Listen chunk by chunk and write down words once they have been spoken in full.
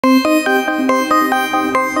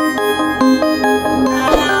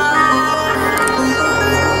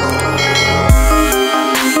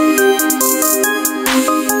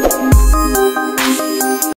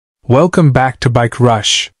Welcome back to Bike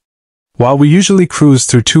Rush. While we usually cruise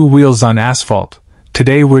through two wheels on asphalt,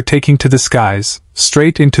 today we're taking to the skies,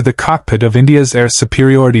 straight into the cockpit of India's air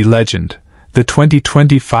superiority legend, the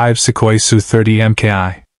 2025 Sukhoi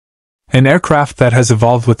Su-30MKI. An aircraft that has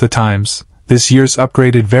evolved with the times, this year's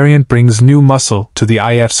upgraded variant brings new muscle to the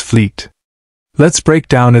IF's fleet. Let's break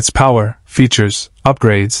down its power, features,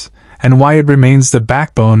 upgrades, and why it remains the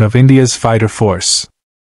backbone of India's fighter force.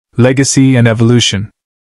 Legacy and evolution.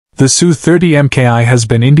 The Su-30MKI has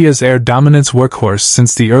been India's air dominance workhorse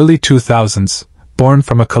since the early 2000s, born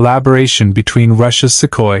from a collaboration between Russia's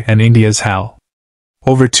Sukhoi and India's HAL.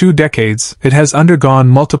 Over 2 decades, it has undergone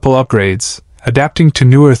multiple upgrades, adapting to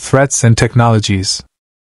newer threats and technologies.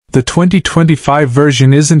 The 2025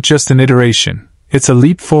 version isn't just an iteration, it's a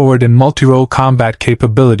leap forward in multi-role combat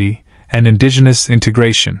capability and indigenous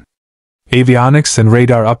integration. Avionics and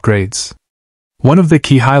radar upgrades. One of the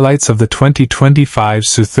key highlights of the 2025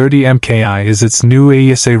 Su-30MKI is its new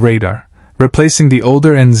AESA radar, replacing the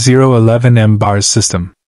older N011M bars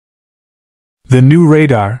system. The new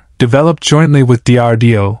radar, developed jointly with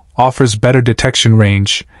DRDO, offers better detection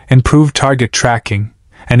range, improved target tracking,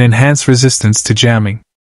 and enhanced resistance to jamming.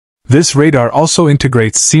 This radar also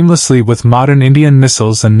integrates seamlessly with modern Indian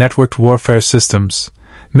missiles and networked warfare systems,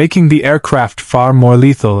 making the aircraft far more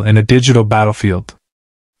lethal in a digital battlefield.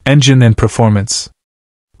 Engine and performance.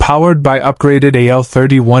 Powered by upgraded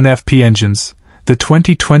AL31FP engines, the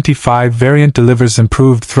 2025 variant delivers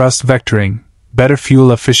improved thrust vectoring, better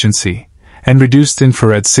fuel efficiency, and reduced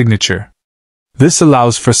infrared signature. This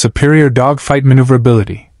allows for superior dogfight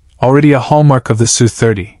maneuverability, already a hallmark of the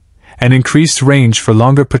Su-30, and increased range for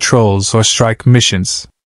longer patrols or strike missions.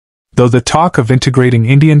 Though the talk of integrating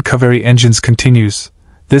Indian cavalry engines continues,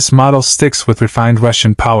 this model sticks with refined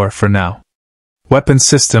Russian power for now. Weapon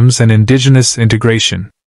systems and indigenous integration.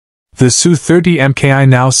 The Su-30MKI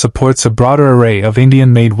now supports a broader array of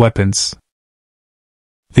Indian-made weapons.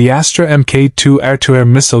 The Astra Mk2 air-to-air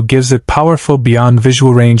missile gives it powerful beyond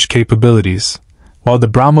visual range capabilities, while the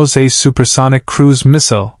BrahMos A supersonic cruise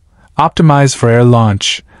missile, optimized for air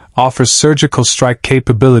launch, offers surgical strike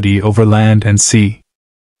capability over land and sea.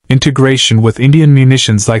 Integration with Indian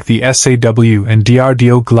munitions like the SAW and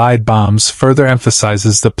DRDO glide bombs further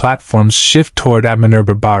emphasizes the platform's shift toward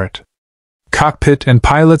Atmanirbhar Bharat. Cockpit and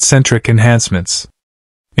pilot-centric enhancements.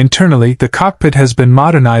 Internally, the cockpit has been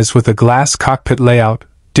modernized with a glass cockpit layout,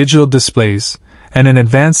 digital displays, and an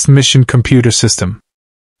advanced mission computer system.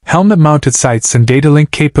 Helmet-mounted sights and data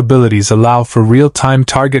link capabilities allow for real-time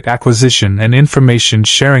target acquisition and information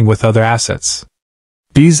sharing with other assets.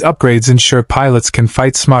 These upgrades ensure pilots can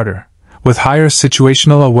fight smarter, with higher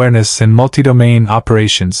situational awareness in multi-domain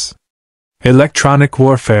operations. Electronic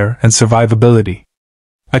warfare and survivability.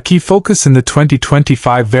 A key focus in the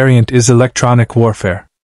 2025 variant is electronic warfare.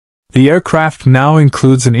 The aircraft now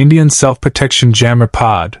includes an Indian self-protection jammer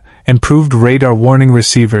pod, improved radar warning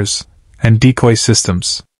receivers, and decoy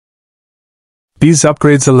systems. These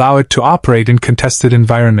upgrades allow it to operate in contested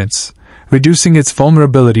environments, reducing its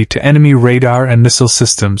vulnerability to enemy radar and missile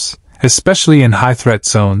systems, especially in high-threat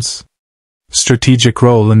zones. Strategic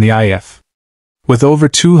role in the IF. With over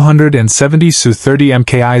 270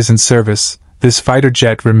 Su-30MKIs in service, this fighter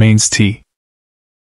jet remains T.